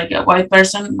considered like a white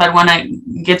person, but when I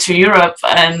get to Europe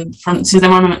and since the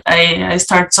moment I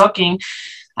start talking,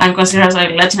 I'm considered as a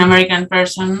Latin American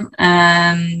person,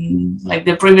 and like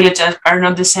the privileges are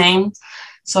not the same.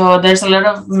 So there's a lot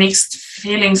of mixed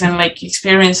feelings and like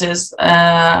experiences,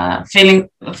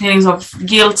 feelings of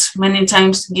guilt, many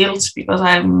times guilt, because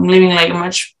I'm living like a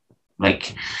much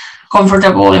like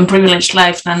comfortable and privileged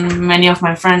life than many of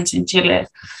my friends in Chile.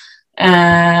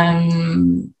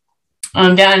 And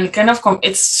then kind of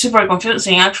it's super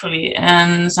confusing actually.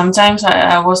 And sometimes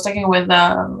I was talking with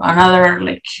another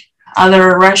like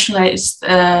other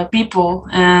racialized people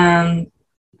and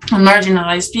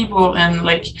marginalized people and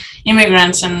like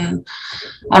immigrants and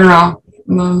I don't know,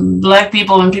 black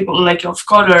people and people like of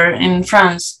color in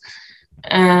France.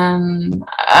 And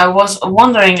I was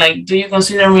wondering, like, do you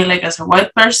consider me like as a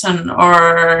white person,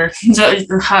 or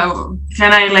how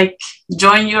can I like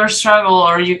join your struggle,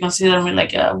 or you consider me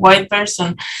like a white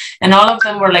person? And all of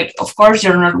them were like, of course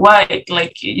you're not white,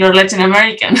 like you're Latin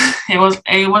American.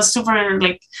 It was super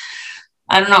like,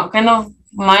 I don't know, kind of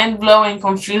mind blowing,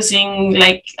 confusing,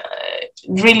 like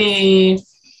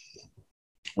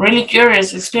really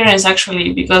curious experience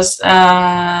actually, because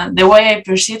the way I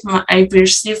perceived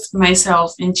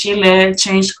myself in Chile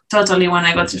changed totally when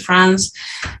I got to France,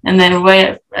 and then the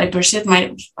way I perceived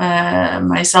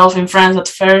myself in France at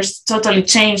first totally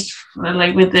changed,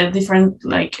 like with the different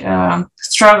like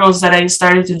struggles that I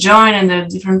started to join and the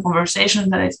different conversations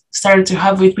that I started to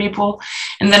have with people,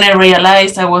 and then I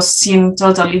realized I was seen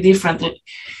totally differently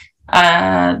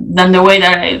than the way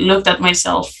that I looked at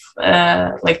myself,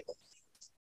 like.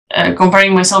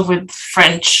 Comparing myself with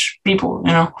French people,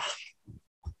 you know.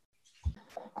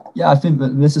 Yeah, I think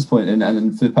that this is point,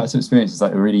 and for the personal experience, it's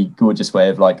like a really gorgeous way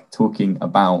of like talking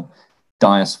about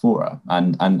diaspora,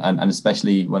 and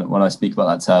especially when I speak about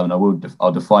that term, and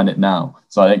I'll define it now,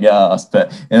 so I don't get asked.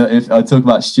 But if I talk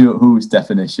about Stuart Hall's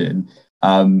definition,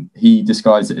 he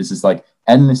describes it as this like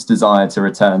endless desire to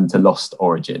return to lost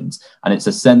origins, and it's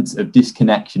a sense of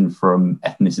disconnection from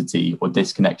ethnicity or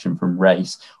disconnection from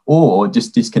race or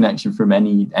just disconnection from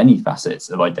any facets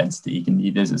of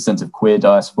identity. There's a sense of queer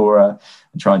diaspora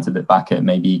and trying to look back at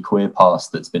maybe queer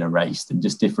past that's been erased and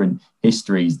just different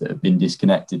histories that have been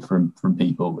disconnected from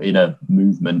people in a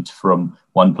movement from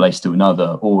one place to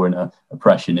another or in a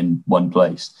oppression in one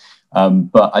place.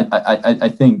 But I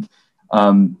think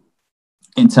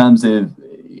in terms of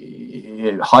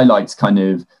it highlights kind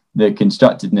of the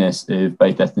constructedness of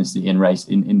both ethnicity and race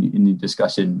in the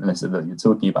discussion, Melissa, that you're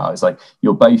talking about. It's like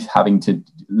you're both having to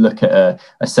look at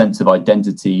a sense of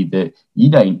identity that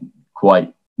you don't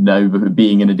quite know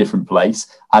being in a different place,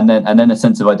 and then a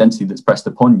sense of identity that's pressed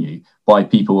upon you by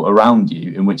people around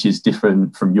you, and which is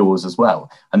different from yours as well.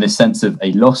 And this sense of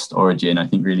a lost origin, I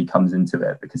think, really comes into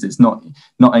it, because it's not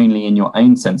only in your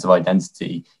own sense of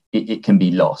identity, it can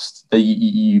be lost. That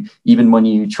you even when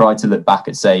you try to look back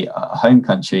at, say, a home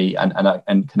country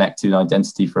and connect to an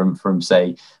identity from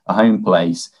say a home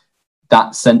place,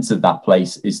 that sense of that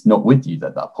place is not with you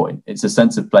at that point. It's a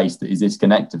sense of place that is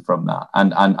disconnected from that.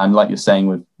 And like you're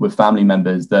saying, with family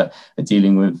members that are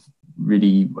dealing with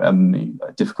really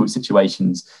difficult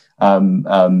situations in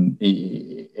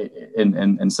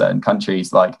certain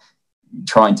countries, like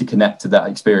trying to connect to that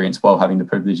experience while having the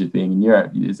privilege of being in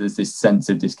Europe, there's this sense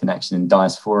of disconnection and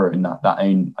diaspora in that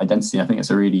own identity. I think it's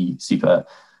a really super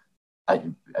a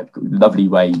lovely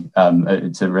way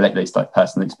to relate those like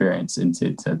personal experience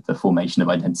into the formation of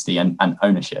identity and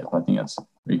ownership. I think that's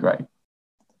really great.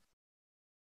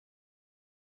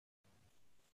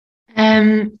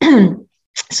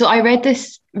 So I read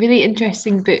this really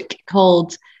interesting book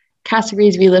called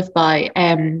Categories We Live by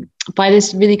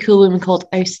this really cool woman called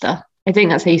Austa. I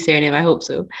think that's how you say her name. I hope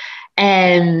so.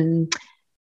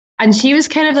 And she was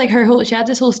kind of like she had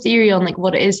this whole theory on like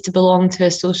what it is to belong to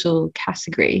a social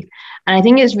category. And I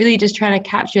think it's really just trying to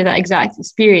capture that exact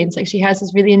experience. Like she has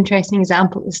this really interesting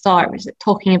example at the start, which is like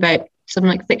talking about some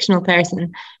like fictional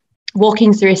person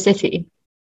walking through a city,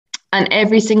 and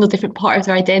every single different part of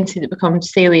their identity that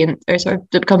becomes salient or sort of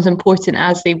that becomes important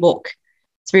as they walk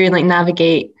through and like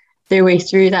navigate their way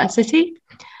through that city.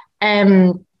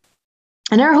 And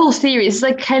her whole theory is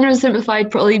like kind of a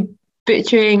simplified, probably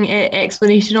butchering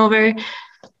explanation of her,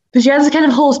 but she has this kind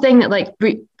of whole thing that like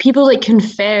people like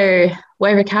confer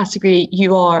whatever category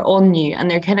you are on you, and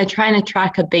they're kind of trying to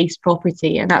track a base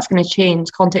property, and that's going to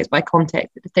change context by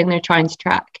context, the thing they're trying to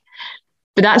track.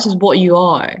 But that's just what you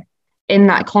are in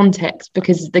that context,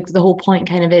 because the whole point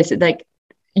kind of is that like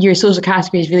your social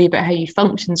category is really about how you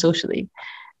function socially.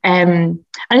 And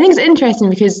I think it's interesting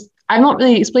because I've not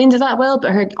really explained it that well,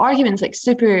 but her argument's like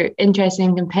super interesting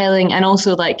and compelling, and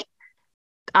also like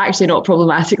actually not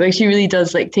problematic. Like she really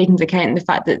does like take into account the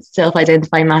fact that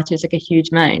self-identifying matters like a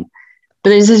huge amount.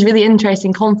 But there's this really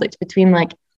interesting conflict between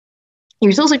like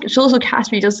your social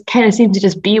category does kind of seem to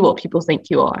just be what people think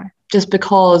you are, just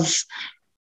because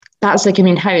that's like, I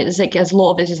mean, how it's like as a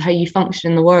lot of it is how you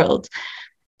function in the world.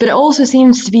 But it also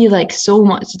seems to be like so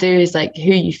much to do is like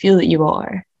who you feel that you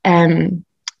are.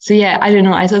 So yeah, I don't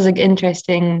know. I thought it was like an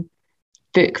interesting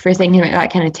book for thinking about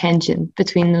that kind of tension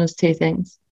between those two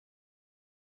things.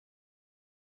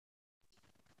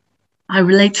 I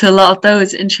relate to a lot of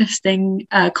those interesting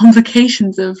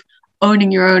complications of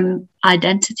owning your own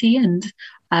identity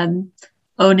and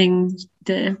owning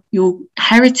your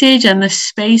heritage and the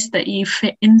space that you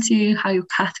fit into, how you're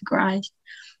categorized.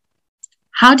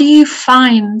 How do you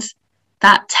find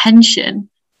that tension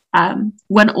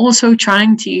when also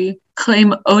trying to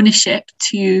claim ownership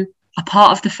to a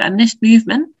part of the feminist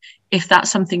movement, if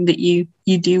that's something that you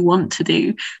do want to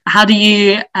do? How do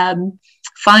you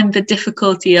find the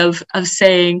difficulty of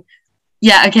saying,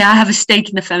 yeah, okay, I have a stake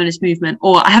in the feminist movement,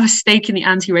 or I have a stake in the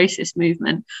anti-racist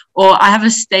movement, or I have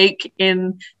a stake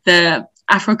in the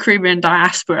Afro-Caribbean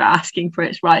diaspora asking for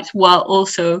its rights, while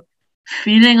also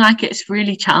feeling like it's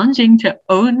really challenging to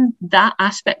own that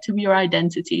aspect of your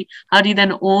identity? How do you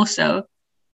then also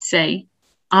say,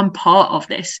 I'm part of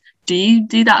this? Do you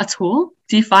do that at all?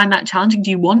 Do you find that challenging? Do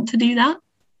you want to do that?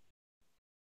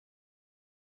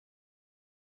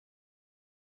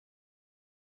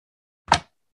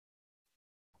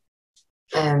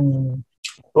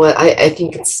 Well, I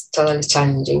think it's totally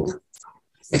challenging,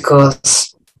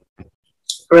 because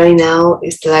right now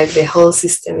it's like the whole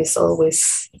system is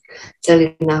always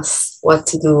telling us what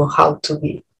to do, how to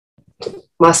be,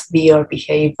 must be your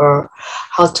behavior,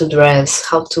 how to dress,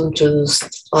 how to introduce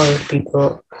other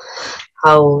people,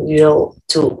 how, you know,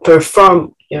 to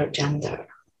perform your gender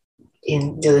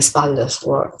in the Espaldas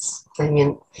words. I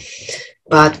mean,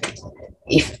 but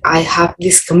if I have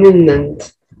this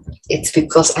commitment, it's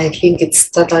because I think it's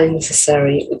totally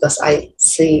necessary, because I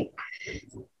see,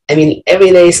 I mean,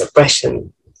 every day is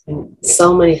oppression in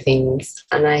so many things,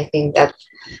 and I think that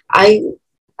I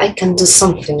can do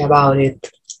something about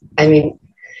it. I mean,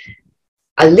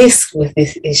 at least with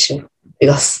this issue,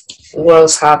 because the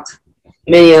world have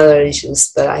many other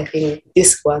issues, but I think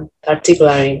this one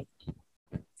particularly,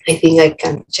 I think I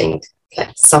can change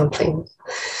like something,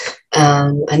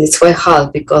 and it's quite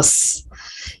hard, because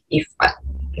if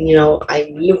you know,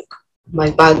 I look my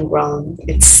background,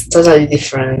 it's totally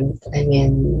different. I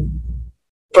mean,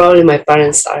 probably my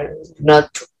parents are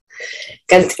not,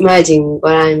 can't imagine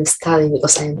what I'm studying,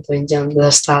 because I'm doing gender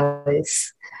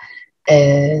studies.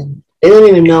 They don't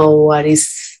even know what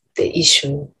is the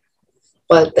issue,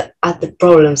 what are the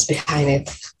problems behind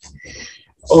it.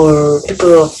 Or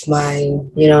people of my,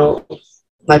 you know,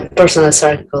 my personal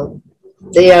circle,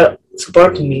 they are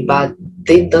supporting me, but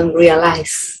they don't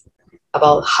realize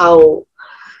about how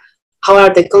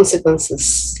are the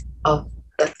consequences of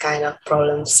that kind of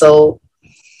problem. So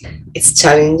it's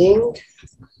challenging,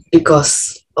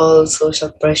 because all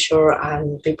social pressure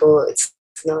and people, it's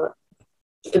not,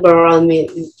 people around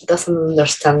me doesn't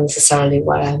understand necessarily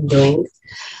what I'm doing,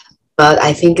 but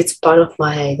I think it's part of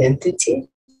my identity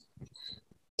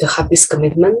to have this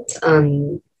commitment,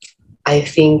 and I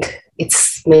think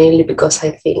it's mainly because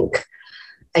I think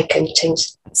I can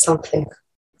change something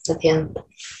at the end.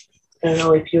 I don't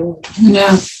know if you...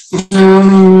 Yeah.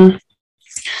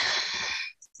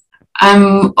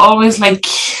 I'm always like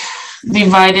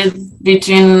divided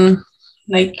between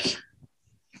like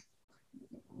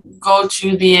go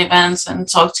to the events and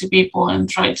talk to people and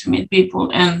try to meet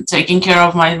people and taking care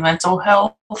of my mental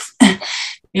health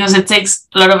because it takes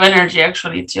a lot of energy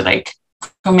actually to like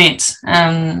commit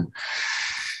and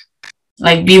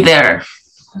like be there.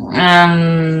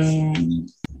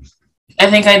 I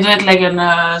think I do it like on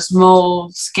a small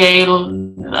scale,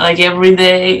 like every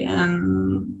day,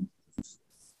 and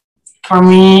for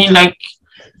me, like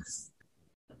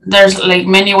there's like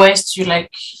many ways to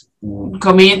like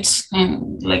commit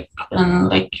and like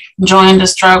join the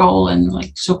struggle and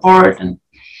like support, and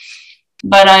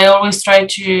but I always try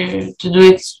to do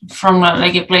it from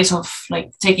like a place of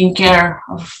like taking care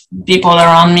of people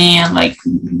around me and like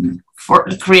for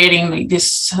creating like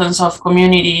this sense of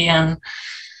community. And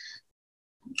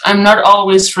I'm not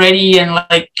always ready and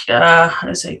like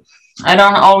I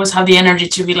don't always have the energy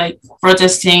to be like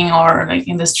protesting or like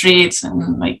in the streets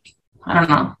and like I don't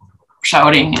know,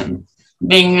 shouting and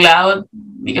being loud,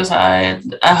 because I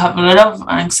have a lot of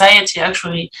anxiety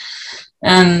actually,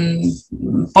 and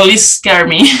police scare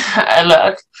me a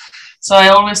lot. So I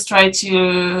always try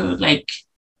to like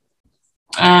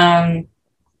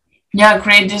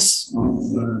create this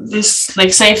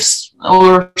like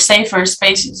safer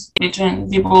spaces between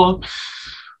people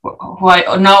who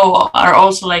I know are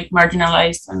also like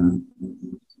marginalized, and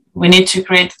we need to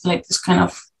create like this kind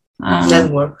of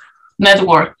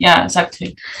network. Yeah,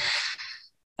 exactly.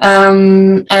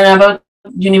 And about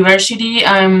university,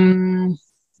 I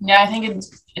think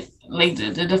it's like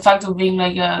the fact of being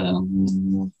like a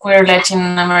queer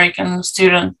Latin American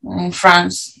student in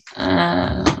France,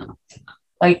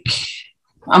 like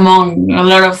among a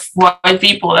lot of white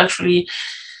people actually,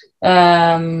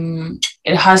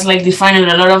 it has like defined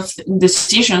a lot of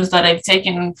decisions that I've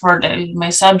taken for my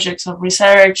subjects of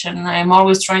research, and I'm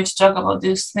always trying to talk about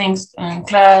these things in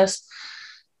class.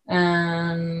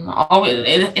 And always,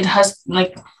 it has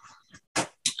like,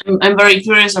 I'm very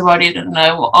curious about it, and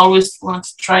I will always want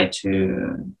to try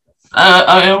to.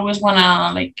 I always want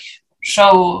to like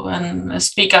show and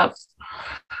speak up,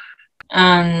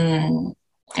 and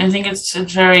I think it's a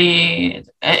very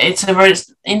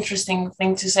interesting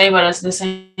thing to say, but it's the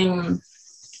same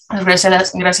as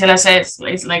Graciela says.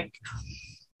 It's like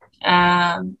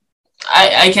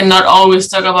I cannot always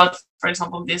talk about, for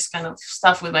example, this kind of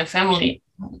stuff with my family,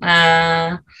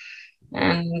 and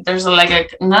there's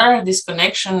another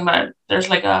disconnection, but there's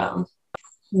like a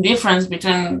difference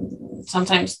between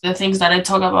sometimes the things that I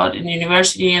talk about in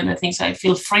university and the things I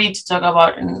feel free to talk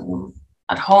about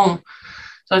at home.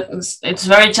 So it's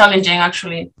very challenging,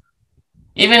 actually,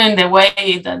 even in the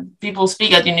way that people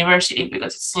speak at university,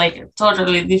 because it's like a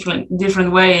totally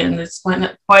different way, and it's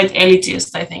quite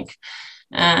elitist, I think.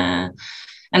 And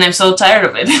I'm so tired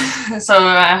of it. So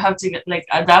I have to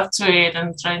adapt to it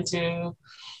and try to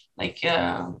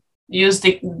use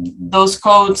those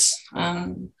codes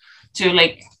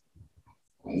to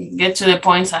get to the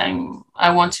points I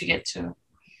want to get to.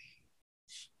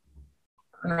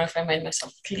 I don't know if I made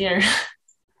myself clear.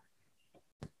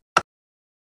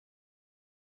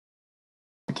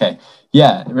 Okay,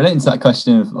 yeah, relating to that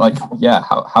question of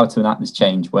how to enact this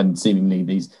change when seemingly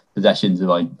these possessions of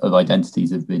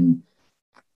identities have been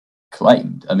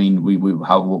claimed. I mean,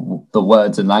 how the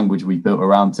words and language we built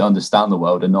around to understand the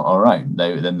world are not our own.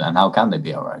 And how can they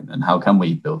be our own? And how can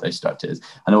we build those structures?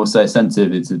 And also a sense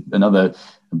of, it's another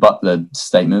Butler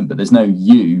statement, but there's no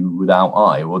you without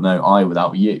I, or no I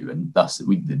without you, and thus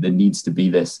there needs to be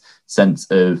this sense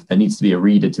of, there needs to be a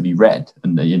reader to be read,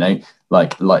 and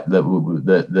like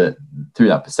the through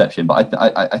that perception. But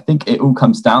I think it all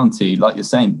comes down to, like you're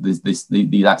saying,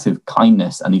 these acts of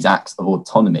kindness and these acts of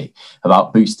autonomy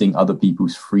about boosting other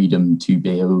people's freedom to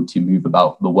be able to move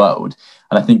about the world.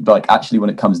 And I think actually when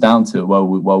it comes down to it,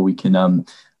 we can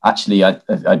actually,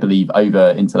 I believe,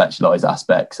 over intellectualize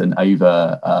aspects and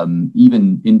over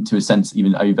even into a sense,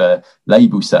 even over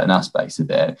label certain aspects of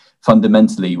it.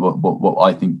 Fundamentally, what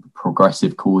I think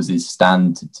progressive causes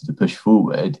stand to push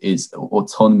forward is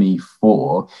autonomy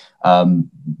for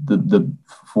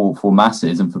for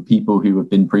masses and for people who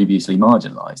have been previously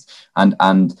marginalized,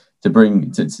 and to bring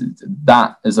to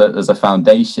that as a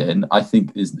foundation, I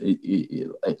think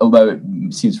although it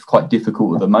seems quite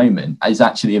difficult at the moment, is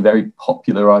actually a very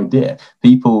popular idea.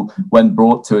 People, when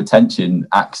brought to attention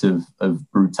acts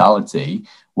of brutality,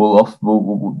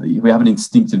 we have an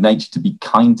instinctive nature to be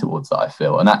kind towards that, I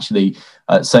feel. And actually,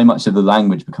 so much of the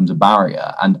language becomes a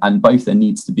barrier, and both there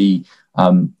needs to be.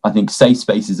 I think safe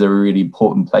spaces are a really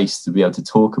important place to be able to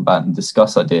talk about and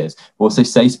discuss ideas, but also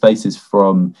safe spaces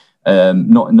from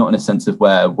not in a sense of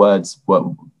where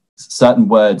certain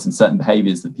words and certain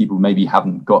behaviors that people maybe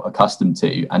haven't got accustomed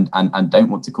to and don't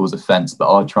want to cause offense, but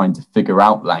are trying to figure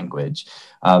out language,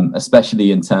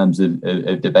 especially in terms of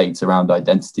debates around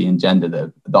identity and gender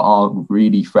that are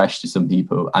really fresh to some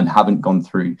people and haven't gone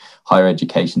through higher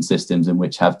education systems in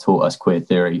which have taught us queer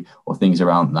theory or things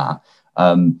around that.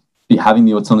 Having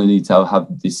the autonomy to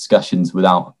have discussions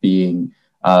without being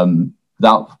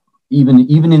even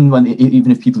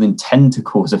if people intend to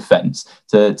cause offence,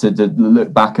 to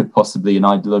look back at possibly an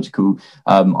ideological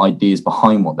ideas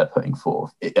behind what they're putting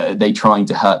forth. Are they trying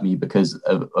to hurt me because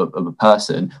of a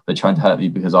person? They're trying to hurt me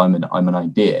because I'm an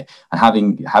idea.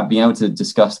 And being able to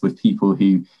discuss with people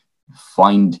who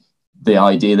find the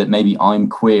idea that maybe I'm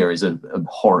queer is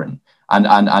abhorrent,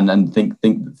 and think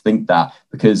that,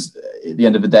 because at the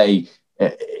end of the day,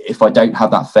 if I don't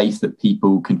have that faith that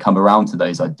people can come around to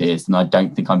those ideas, then I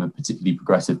don't think I'm a particularly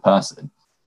progressive person.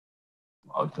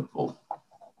 I would put forward.